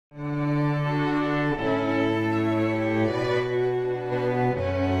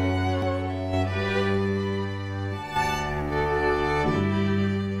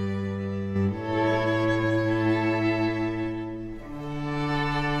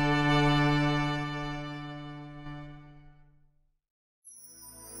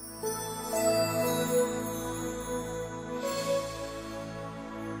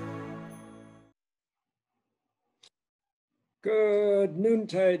Good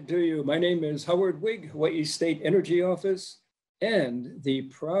noontide to you. My name is Howard Wiig, Hawaii State Energy Office, and the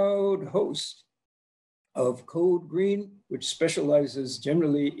proud host of Code Green, which specializes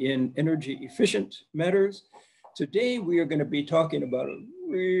generally in energy efficient matters. Today, we are going to be talking about a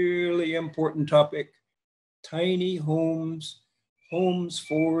really important topic, tiny homes, homes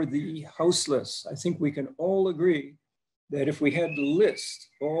for the houseless. I think we can all agree that if we had to list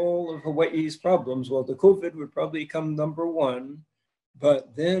all of Hawaii's problems, well, the COVID would probably come number one,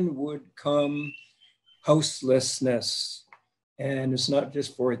 but then would come houselessness. And it's not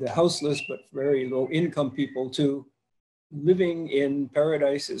just for the houseless, but for very low income people too. Living in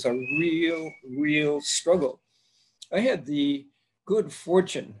paradise is a real struggle. I had the good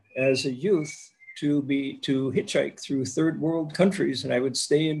fortune as a youth to hitchhike through third world countries, and I would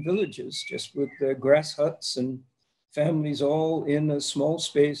stay in villages just with the grass huts and families all in a small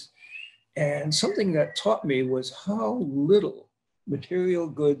space. And something that taught me was how little material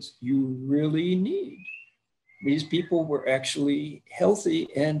goods you really need. These people were actually healthy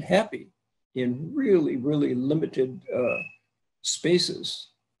and happy in really limited spaces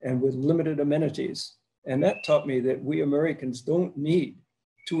and with limited amenities. And that taught me that we Americans don't need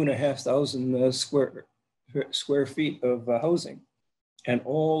 2,500 square feet of housing and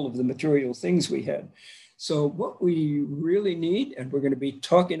all of the material things we had. So what we really need, and we're going to be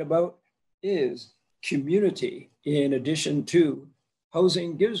talking about, is community in addition to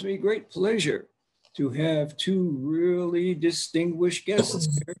housing. Gives me great pleasure to have two really distinguished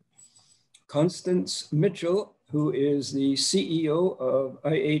guests here. Constance Mitchell, who is the CEO of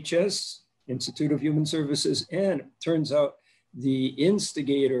IHS, Institute of Human Services, and turns out the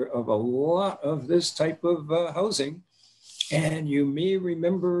instigator of a lot of this type of housing. And you may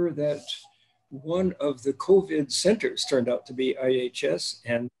remember that one of the COVID centers turned out to be IHS,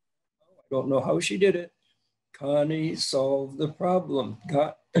 and I don't know how she did it. Connie solved the problem,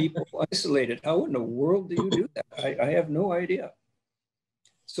 got people isolated. How in the world do you do that? I have no idea.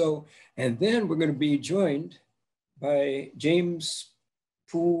 So, and then we're going to be joined by James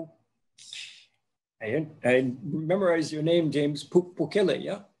Pu. I memorized your name, James Pakele,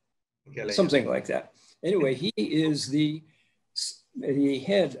 yeah? Pakele. Something like that. Anyway, he is the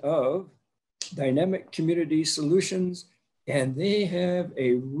head of Dynamic Community Solutions, and they have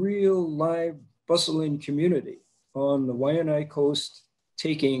a real live bustling community on the Waianae coast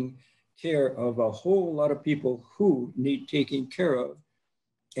taking care of a whole lot of people who need taking care of.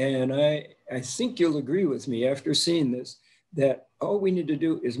 And I think you'll agree with me after seeing this, that all we need to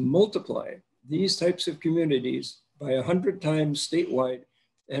do is multiply these types of communities by 100 times statewide,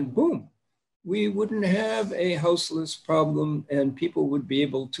 and boom, we wouldn't have a houseless problem and people would be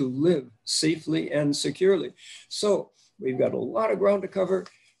able to live safely and securely. So we've got a lot of ground to cover.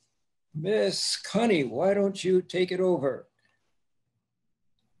 Miss Connie, why don't you take it over?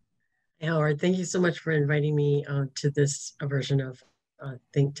 Howard, thank you so much for inviting me to this version of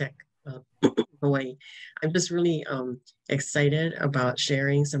ThinkTech Hawaii. I'm just really excited about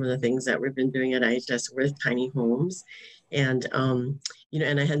sharing some of the things that we've been doing at IHS with tiny homes. And,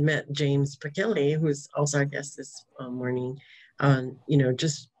 and I had met James Pakele, who's also our guest this morning,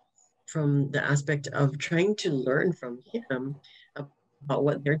 just from the aspect of trying to learn from him about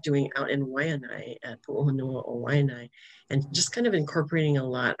what they're doing out in Waianae at Pu'uhonua o Waianae, and just kind of incorporating a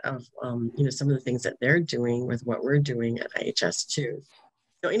lot of, some of the things that they're doing with what we're doing at IHS too.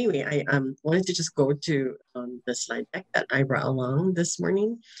 So anyway, I wanted to just go to the slide deck that I brought along this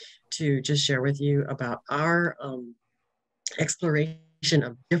morning to just share with you about our exploration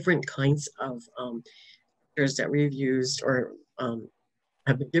of different kinds of features that we've used or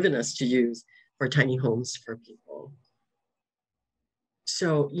have been given us to use for tiny homes for people.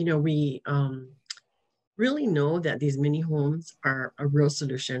 So, we really know that these mini homes are a real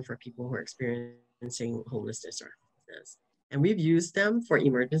solution for people who are experiencing homelessness or homelessness. And we've used them for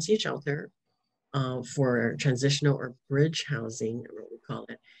emergency shelter, for transitional or bridge housing, what we call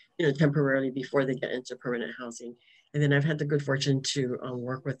it, temporarily before they get into permanent housing. And then I've had the good fortune to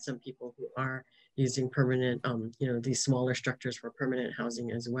work with some people who are using permanent, these smaller structures for permanent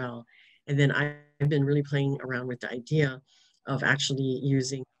housing as well. And then I've been really playing around with the idea of actually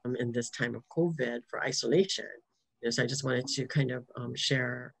using them in this time of COVID for isolation. So I just wanted to kind of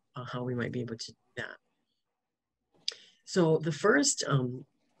share how we might be able to do that. So the first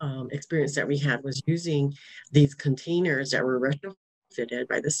experience that we had was using these containers that were retrofitted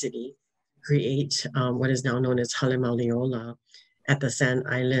by the city to create what is now known as Halemaliola at the Sand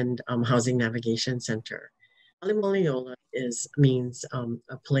Island Housing Navigation Center. Halemaliola means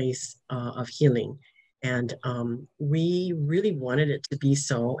a place of healing. And we really wanted it to be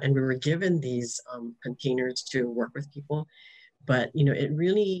so. And we were given these containers to work with people But, it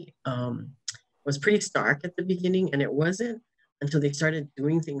really was pretty stark at the beginning. And it wasn't until they started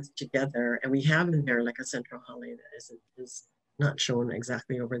doing things together. And we have in there like a central hallway that is not shown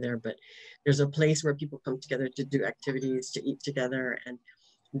exactly over there, but there's a place where people come together to do activities, to eat together. And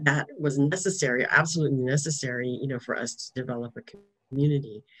that was necessary, absolutely necessary, for us to develop a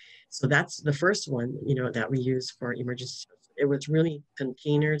community. So that's the first one, that we use for emergency. It was really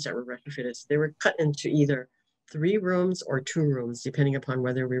containers that were retrofitted. So they were cut into either 3 rooms or 2 rooms, depending upon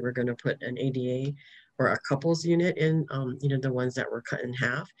whether we were going to put an ADA or a couples unit in, the ones that were cut in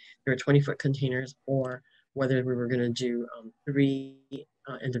half. They were 20-foot containers, or whether we were going to do 3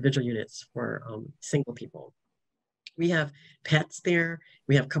 individual units for single people. We have pets there.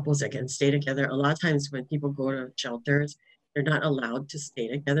 We have couples that can stay together. A lot of times when people go to shelters, they're not allowed to stay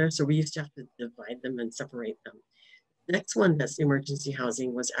together. So we used to have to divide them and separate them. The next one that's emergency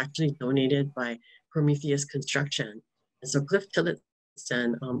housing was actually donated by Prometheus Construction. And so Cliff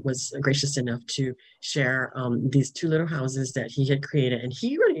Tillotson was gracious enough to share these 2 little houses that he had created. And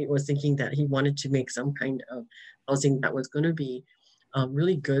he really was thinking that he wanted to make some kind of housing that was going to be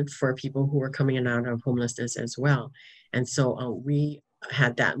really good for people who were coming in and out of homelessness as well. And so we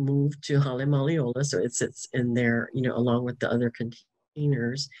had that moved to Hale Maliola. So it sits in there, along with the other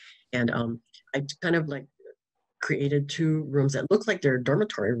containers. And I kind of like created 2 rooms that look like they're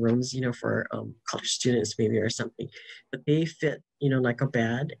dormitory rooms, for college students maybe or something, but they fit, like a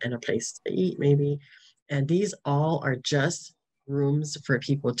bed and a place to eat maybe. And these all are just rooms for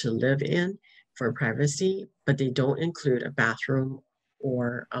people to live in for privacy, but they don't include a bathroom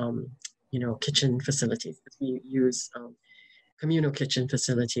or, kitchen facilities. We use communal kitchen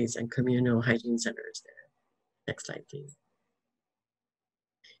facilities and communal hygiene centers there. Next slide, please.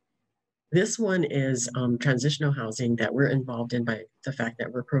 This one is transitional housing that we're involved in by the fact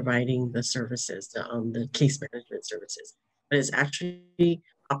that we're providing the services, the case management services. But it's actually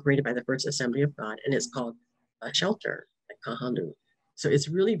operated by the First Assembly of God, and it's called a shelter at Kahalu. So it's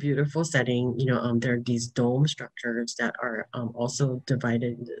really beautiful setting. There are these dome structures that are also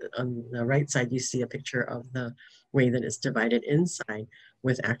divided. On the right side, you see a picture of the way that it's divided inside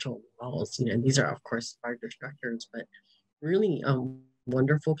with actual walls. And these are, of course, larger structures, but really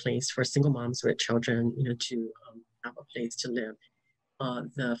wonderful place for single moms with children, to have a place to live.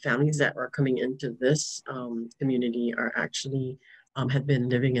 The families that are coming into this community are actually had been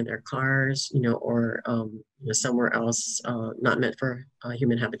living in their cars, or somewhere else, not meant for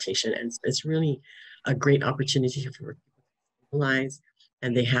human habitation. And it's really a great opportunity for people to realize,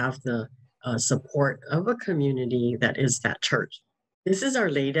 and they have the support of a community that is that church. This is our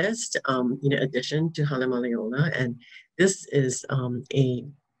latest, addition to Hale Maliola, and this is a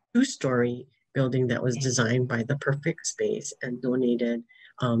 2-story building that was designed by The Perfect Space and donated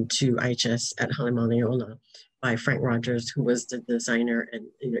to IHS at Hale Maliola by Frank Rogers, who was the designer, and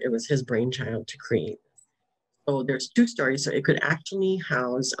it was his brainchild to create. So there's 2 stories, so it could actually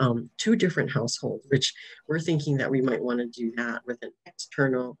house 2 different households, which we're thinking that we might want to do that with an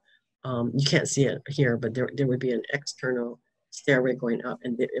external. You can't see it here, but there would be an external stairway going up,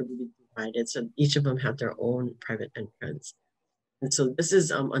 and it would be divided. So each of them have their own private entrance. And so this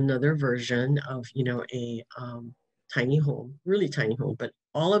is another version of, a tiny home, really tiny home, but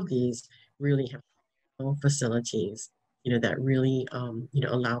all of these really have facilities, that really,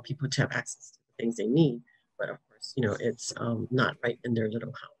 allow people to have access to the things they need. But of course, it's not right in their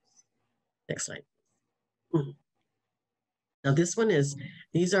little house. Next slide. Now this one is,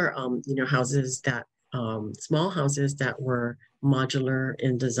 these are, houses that, small houses that were modular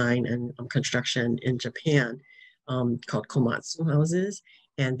in design and construction in Japan, called komatsu houses.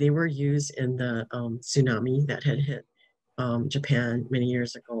 And they were used in the tsunami that had hit Japan many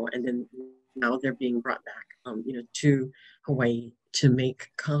years ago. And then now they're being brought back, to Hawaii to make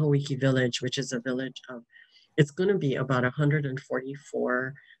Kahawiki Village, which is a village of, it's going to be about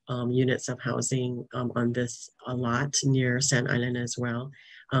 144 units of housing on this lot near Sand Island as well.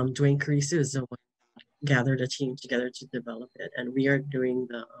 Dwayne Carisu is the one who gathered a team together to develop it, and we are doing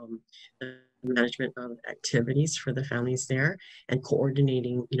the management of activities for the families there and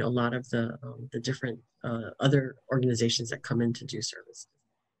coordinating, a lot of the different other organizations that come in to do services.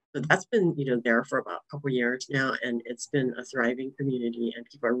 So that's been, there for about a couple of years now, and it's been a thriving community, and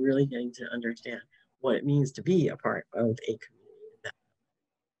people are really getting to understand what it means to be a part of a community.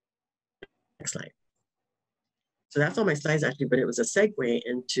 Next slide. So that's all my slides actually, but it was a segue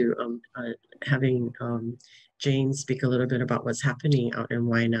into having Jane speak a little bit about what's happening out in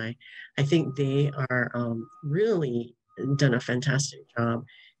Waianae. I think they are really done a fantastic job,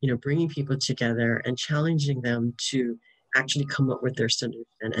 bringing people together and challenging them to actually come up with their solution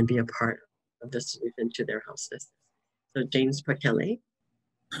and be a part of the solution to their houselessness. So James Pakele.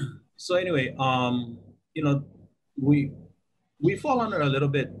 So anyway, you know, we fall under a little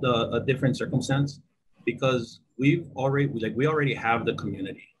bit a different circumstance because we already have the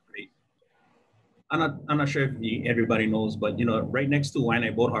community, right? I'm not sure if everybody knows, but you know, right next to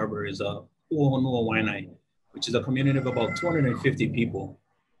Waianae Boat Harbor is a Pu'uhonua Waianae, which is a community of about 250 people.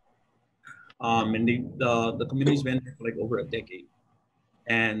 And the community's been there for like over a decade.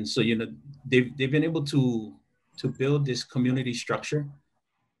 And so, you know, they've been able to build this community structure.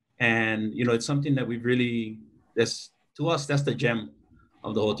 And, you know, it's something that we've really, to us, that's the gem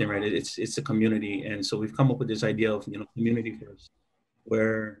of the whole thing, right? It's a community. And so we've come up with this idea of, you know, community first,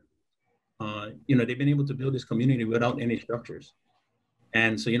 where, you know, they've been able to build this community without any structures.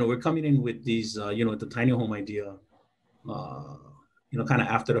 And so, you know, we're coming in with these, you know, the tiny home idea, you know, kind of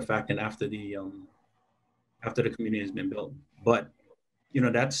after the fact and after the community has been built. But, you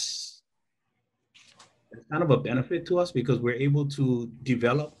know, that's kind of a benefit to us because we're able to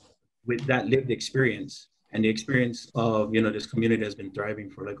develop with that lived experience and the experience of, you know, this community has been thriving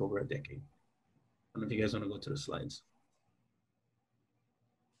for like over a decade. I don't know if you guys want to go to the slides.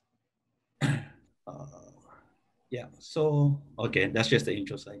 Yeah, so, okay, that's just the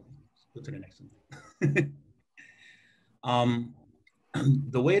intro slide. Let's go to the next one.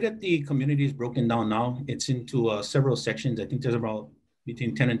 The way that the community is broken down now, it's into several sections. I think there's about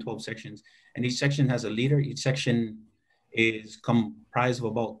between 10 and 12 sections. And each section has a leader. Each section is comprised of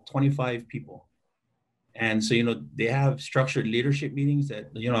about 25 people. And so, you know, they have structured leadership meetings that,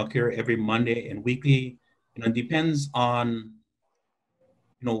 you know, occur every Monday and weekly. You know, it depends on,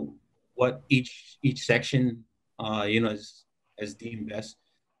 you know, what each section, you know, is deemed best.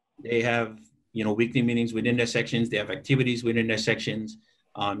 They have, you know, weekly meetings within their sections. They have activities within their sections.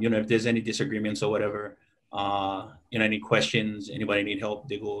 You know, if there's any disagreements or whatever, you know, any questions, anybody need help,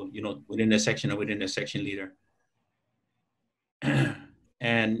 they go, you know, within their section or within their section leader.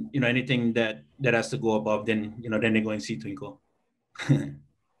 And, you know, anything that has to go above, then, you know, then they go and see Twinkle.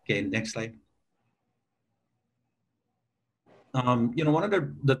 Okay, next slide. You know, one of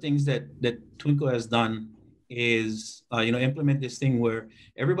the things that Twinkle has done is, you know, implement this thing where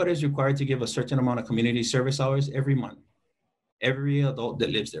everybody is required to give a certain amount of community service hours every month. Every adult that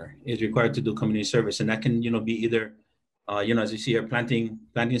lives there is required to do community service. And that can, you know, be either, you know, as you see here, planting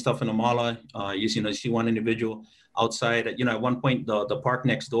stuff in the mala. You see one individual outside. You know, at one point, the park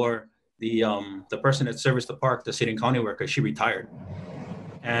next door, the person that serviced the park, the city and county worker, she retired.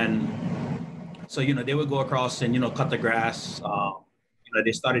 And so, you know, they would go across and, you know, cut the grass. You know,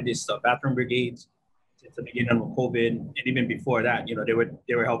 they started this bathroom brigades since the beginning of COVID. And even before that, you know,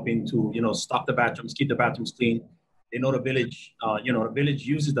 they were helping to, you know, stock the bathrooms, keep the bathrooms clean. They know the village, you know, the village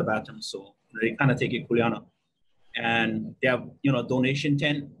uses the bathrooms. So they kind of take it kuleana. And they have, you know, a donation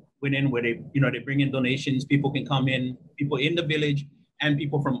tent within where they, you know, they bring in donations. People can come in, people in the village and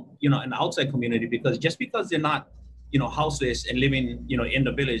people from, you know, an outside community, because just because they're not, you know, houseless and living, you know, in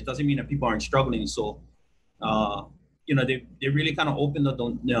the village doesn't mean that people aren't struggling. So, you know, they really kind of open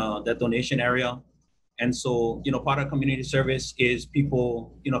that donation area. And so, you know, part of community service is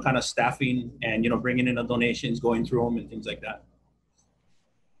people, you know, kind of staffing and, you know, bringing in the donations, going through them and things like that.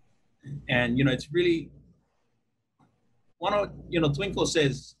 And, you know, it's really, one of, you know, Twinkle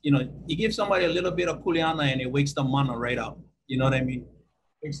says, you know, you give somebody a little bit of kuleana and it wakes the mana right up. You know what I mean?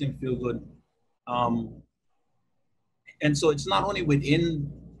 Makes them feel good. And so it's not only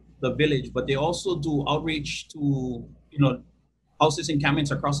within the village, but they also do outreach to, you know, houses and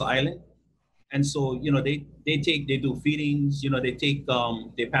encampments across the island. And so, you know, they do feedings, you know, they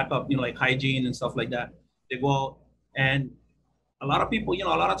pack up, you know, like hygiene and stuff like that. They go out, and a lot of people, you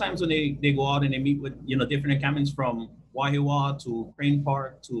know, a lot of times when they go out and they meet with, you know, different encampments from Wahiawa to Crane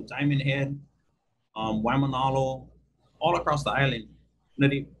Park to Diamond Head, Waimanalo, all across the island. You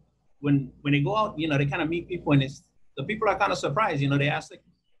know, when they go out, you know, they kind of meet people, and the people are kind of surprised. You know, they ask, like,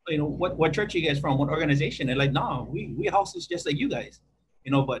 you know, what church you guys from, what organization? They're like, no, we houses just like you guys,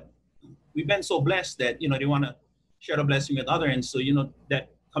 you know, but we've been so blessed that, you know, they want to share the blessing with others. And so, you know,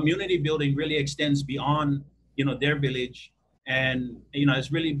 that community building really extends beyond, you know, their village. And, you know, it's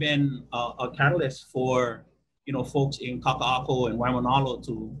really been a catalyst for, you know, folks in Kaka'ako and Waimanalo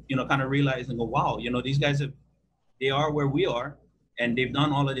to, you know, kind of realize and go, wow, you know, these guys they are where we are, and they've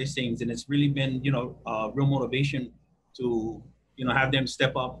done all of these things. And it's really been, you know, real motivation to, you know, have them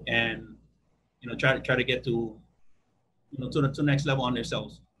step up and, you know, try to get to, you know, to the next level on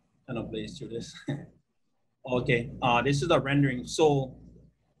themselves. Kind of plays through this. Okay, this is the rendering. So,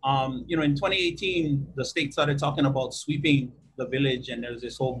 you know, in 2018, the state started talking about sweeping the village, and there was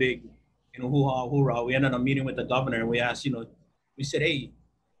this whole big, you know, hoo-ha, hoorah. We ended up meeting with the governor, and we asked, you know, we said, hey,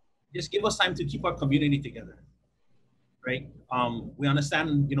 just give us time to keep our community together. right? We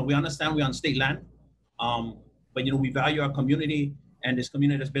understand, we understand we're on state land, but we value our community, and this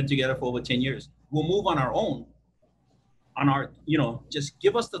community has been together for over 10 years. We'll move on our own, just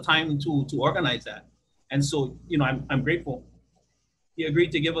give us the time to organize that. And so, I'm grateful. He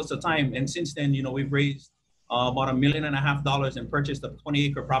agreed to give us the time, and since then, we've raised about $1.5 million and purchased a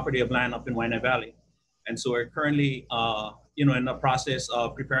 20-acre property of land up in Waianae Valley. And so we're currently, in the process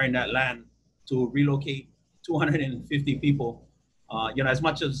of preparing that land to relocate 250 people, as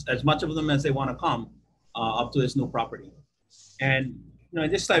much of them as they want to come up to this new property. And in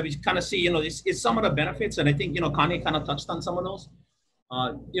this slide, we kind of see, it's some of the benefits, and I think Connie kind of touched on some of those.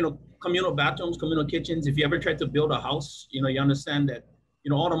 Communal bathrooms, communal kitchens. If you ever try to build a house, you understand that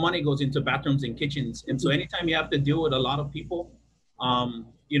all the money goes into bathrooms and kitchens, and so anytime you have to deal with a lot of people,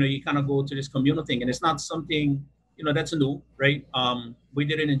 you kind of go to this communal thing, and it's not something that's new, right? We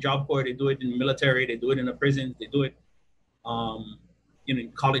did it in Job Corps, they do it in the military, they do it in the prisons, they do it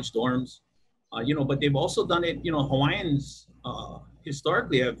in college dorms, but they've also done it. Hawaiians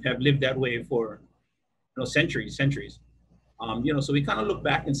historically have lived that way for centuries. So we kind of look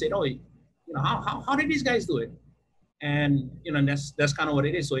back and say, oh, how did these guys do it? And and that's kind of what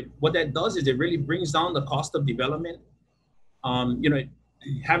it is. So what that does is it really brings down the cost of development.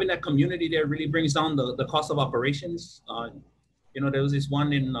 Having that community there really brings down the cost of operations. There was this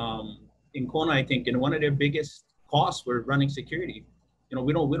one in Kona, I think, and one of their biggest costs were running security.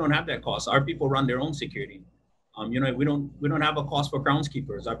 We don't have that cost. Our people run their own security. We don't have a cost for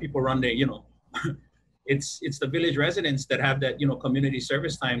groundskeepers. Our people run their, it's the village residents that have that, community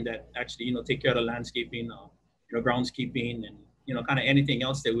service time that actually, take care of the landscaping, groundskeeping, and, kind of anything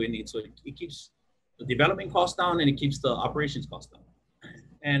else that we need. So it keeps the development costs down, and it keeps the operations costs down.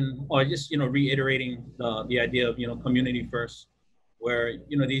 And just, reiterating the idea of, community first, where,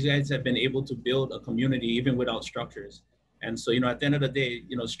 these guys have been able to build a community even without structures. And so, at the end of the day,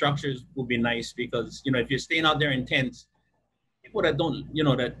 structures will be nice because, if you're staying out there in tents, people that don't,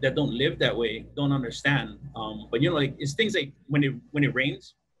 that don't live that way don't understand. But, it's things like when it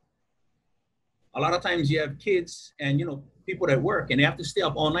rains, a lot of times you have kids and, people that work and they have to stay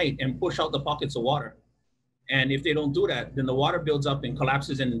up all night and push out the pockets of water. And if they don't do that, then the water builds up and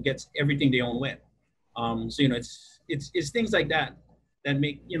collapses and gets everything they own wet. So, it's things like that that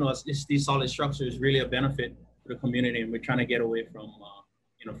make, these solid structures really a benefit to the community. And we're trying to get away from,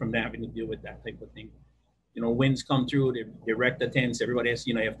 from having to deal with that type of thing. Winds come through, they wreck the tents, everybody has,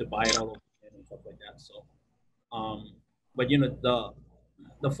 you have to buy it all over again and stuff like that. So, but,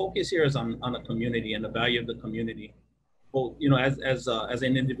 the focus here is on the community and the value of the community, both, as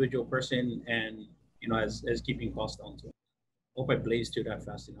an individual person and, as keeping costs down too. Hope I blazed through that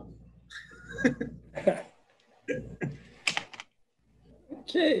fast enough.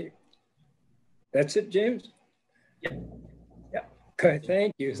 Okay. That's it, James? Yeah. Yeah. Okay,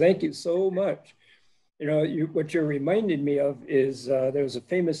 thank you. Thank you so much. What you're reminding me of is there was a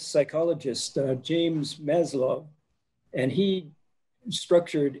famous psychologist, James Maslow, and he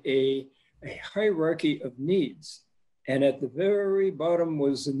structured a hierarchy of needs. And at the very bottom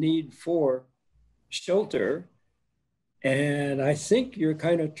was the need for shelter. And I think you're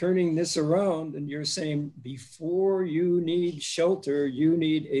kind of turning this around and you're saying before you need shelter, you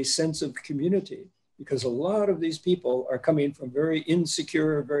need a sense of community, because a lot of these people are coming from very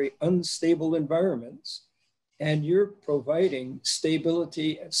insecure, very unstable environments. And you're providing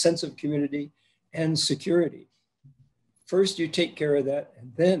stability, a sense of community and security. First, you take care of that,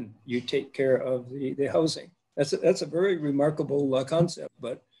 and then you take care of the housing. That's a very remarkable concept,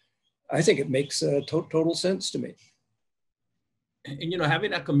 but I think it makes total sense to me. And,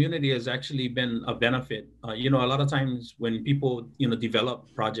 having that community has actually been a benefit. A lot of times when people,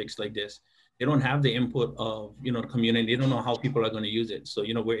 develop projects like this, they don't have the input of, the community. They don't know how people are going to use it. So,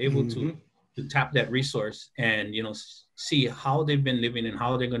 we're able to tap that resource and, see how they've been living and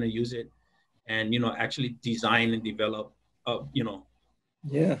how they're going to use it and, actually design and develop,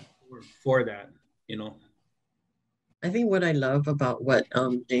 for that, I think what I love about what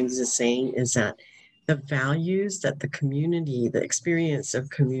James is saying is that the values that the community, the experience of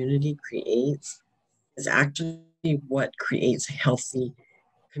community creates is actually what creates a healthy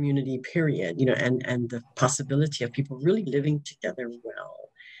community, period, and the possibility of people really living together well.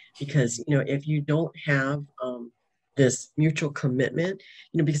 Because, if you don't have this mutual commitment,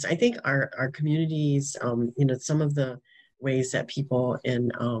 because I think our communities, some of the ways that people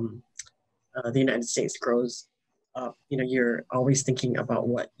in the United States grows up, you're always thinking about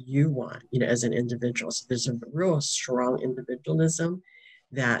what you want, as an individual. So there's a real strong individualism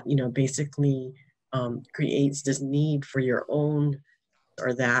that, basically creates this need for your own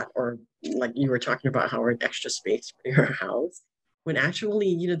or that, or like you were talking about, Howard, extra space for your house, when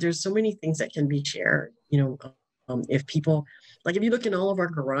actually, there's so many things that can be shared. If people, like if you look in all of our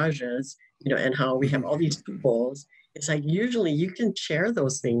garages, and how we have all these tools, it's like usually you can share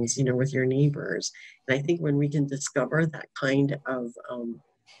those things, with your neighbors. And I think when we can discover that kind of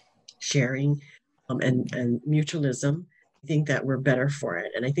sharing and mutualism, I think that we're better for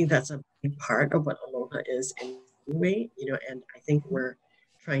it. And I think that's a big part of what Aloha is anyway, and I think we're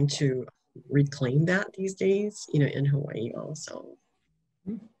trying to reclaim that these days, in Hawaii also.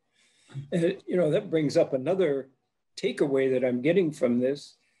 And, that brings up another takeaway that I'm getting from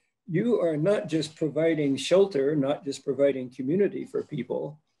this. You are not just providing shelter, not just providing community for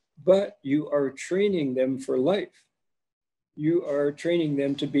people, but you are training them for life. You are training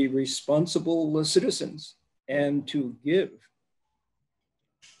them to be responsible citizens and to give.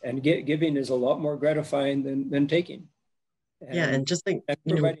 And giving is a lot more gratifying than taking. And just like and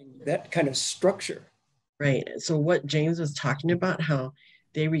providing that kind of structure. Right. So what James was talking about, how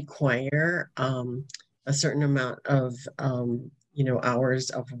they require a certain amount of hours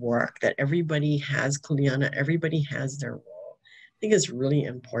of work, that everybody has kuleana, everybody has their role. I think it's really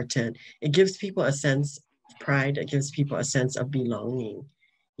important. It gives people a sense of pride. It gives people a sense of belonging,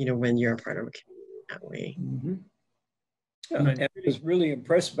 when you're a part of a community that way. Mm-hmm. I was really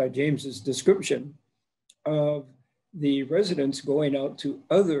impressed by James's description of the residents going out to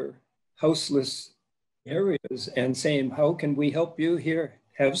other houseless areas and saying, how can we help you here?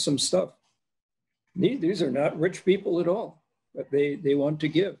 Have some stuff. These are not rich people at all, but they want to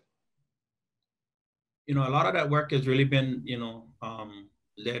give. A lot of that work has really been,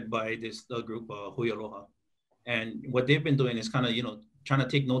 led by this group, Hui Aloha. And what they've been doing is kind of, trying to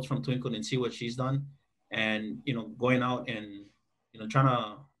take notes from Twinkle and see what she's done. And, going out and, trying to,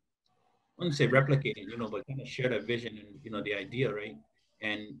 I wouldn't say replicating, but kind of share that vision and, the idea, right?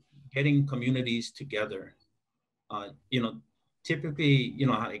 And getting communities together. Typically,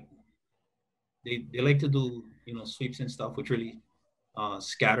 like they like to do, sweeps and stuff, which really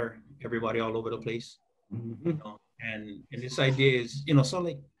scatter everybody all over the place. Mm-hmm. And this idea is, so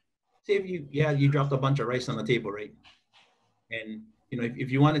like, say if you dropped a bunch of rice on the table, right? And,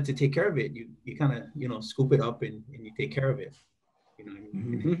 if you wanted to take care of it, you kind of, scoop it up and you take care of it.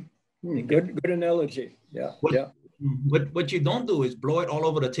 Mm-hmm. Good analogy. Yeah. What you don't do is blow it all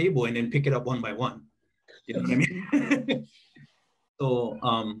over the table and then pick it up one by one. You know what I mean? So,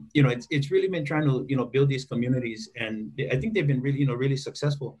 it's really been trying to, build these communities, and I think they've been really, really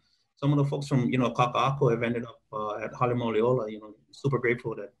successful. Some of the folks from, Kaka'ako have ended up at Halemoleola, super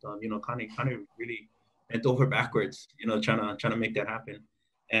grateful that, Connie really bent over backwards, trying to make that happen.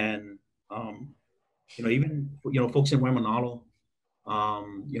 And, even, folks in Waimanalo,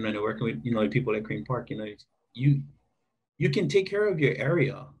 they're working with, people at Green Park, you can take care of your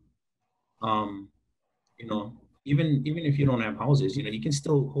area, even if you don't have houses, you can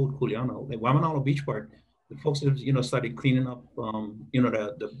still hold kuleana. Like Waimanalo Beach Park, the folks have, started cleaning up,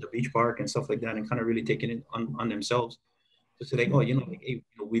 the beach park and stuff like that, and kind of really taking it on themselves to say like, oh, hey,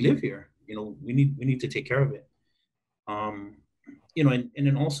 we live here, we need to take care of it. And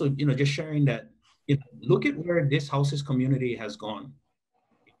then also, just sharing that, look at where this houses community has gone.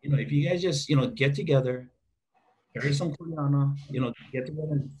 If you guys just, get together, carry some kuleana, get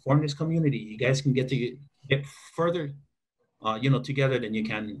together and form this community, you guys can get further, together than you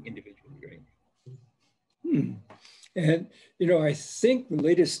can individually, right? And, I think the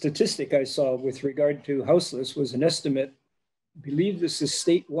latest statistic I saw with regard to houseless was an estimate, I believe this is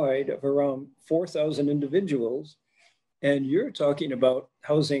statewide, of around 4,000 individuals. And you're talking about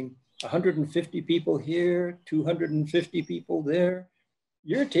housing 150 people here, 250 people there.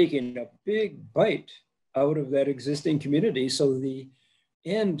 You're taking a big bite out of that existing community. So the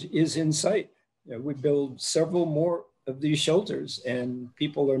end is in sight. We build several more of these shelters and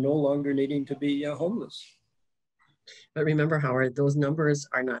people are no longer needing to be homeless. But remember, Howard, those numbers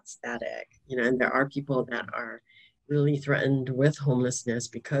are not static, and there are people that are really threatened with homelessness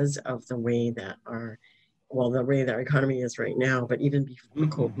because of the way that our economy is right now, but even before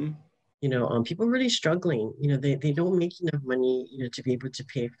COVID, people are really struggling. They don't make enough money, to be able to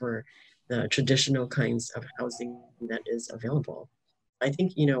pay for the traditional kinds of housing that is available. I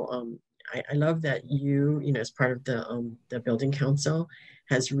think, I love that you, as part of the building council,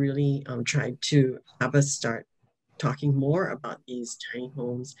 has really tried to have us start talking more about these tiny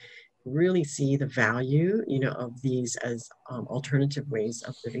homes, really see the value, of these as alternative ways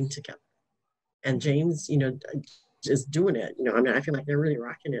of living together. And James, is doing it. I feel like they're really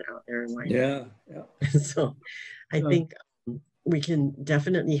rocking it out there in Hawaii. Yeah. So I think we can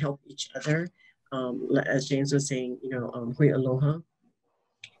definitely help each other. As James was saying, Hui Aloha,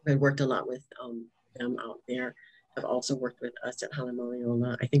 I worked a lot with them out there. Have also worked with us at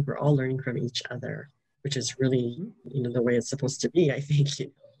Halemaliola. I think we're all learning from each other, which is really, the way it's supposed to be, I think.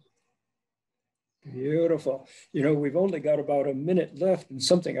 Beautiful. We've only got about a minute left, and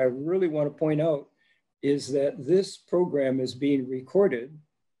something I really want to point out is that this program is being recorded,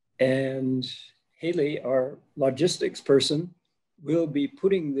 and Haley, our logistics person, will be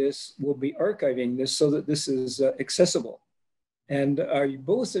archiving this so that this is accessible. And are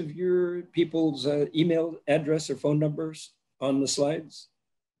both of your people's email address or phone numbers on the slides?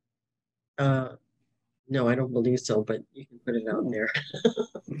 No, I don't believe so, but you can put it out there.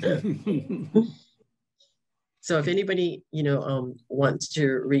 So if anybody, wants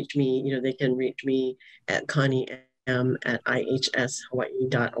to reach me, they can reach me at Connie M at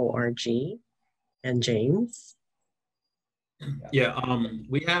ihshawaii.org, and James. Yeah,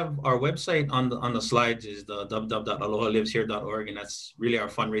 we have our website on the slides is the www.alohaliveshere.org, and that's really our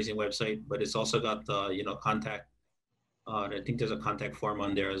fundraising website. But it's also got the contact. I think there's a contact form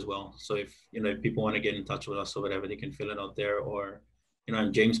on there as well. So if people want to get in touch with us or whatever, they can fill it out there. Or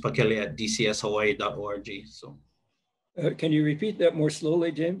I'm James Pakele at dcshawaii.org. So can you repeat that more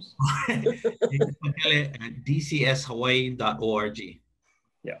slowly, James? James Pakele at dcshawaii.org.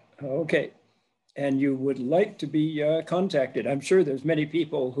 Yeah. Okay. And you would like to be contacted. I'm sure there's many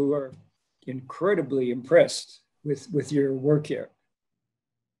people who are incredibly impressed with your work here.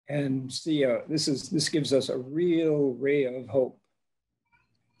 And see, this gives us a real ray of hope.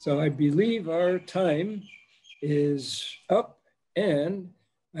 So I believe our time is up, and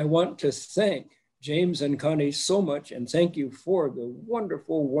I want to thank James and Connie so much, and thank you for the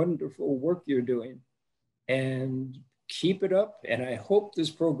wonderful, wonderful work you're doing. And keep it up, and I hope this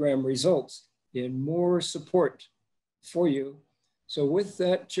program results in more support for you. So with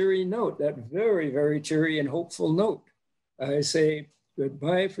that cheery note, that very, very cheery and hopeful note, I say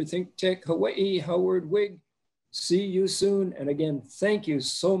goodbye for ThinkTech Hawaii, Howard Wiig. See you soon. And again, thank you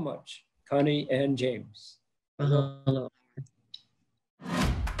so much, Connie and James. Hello.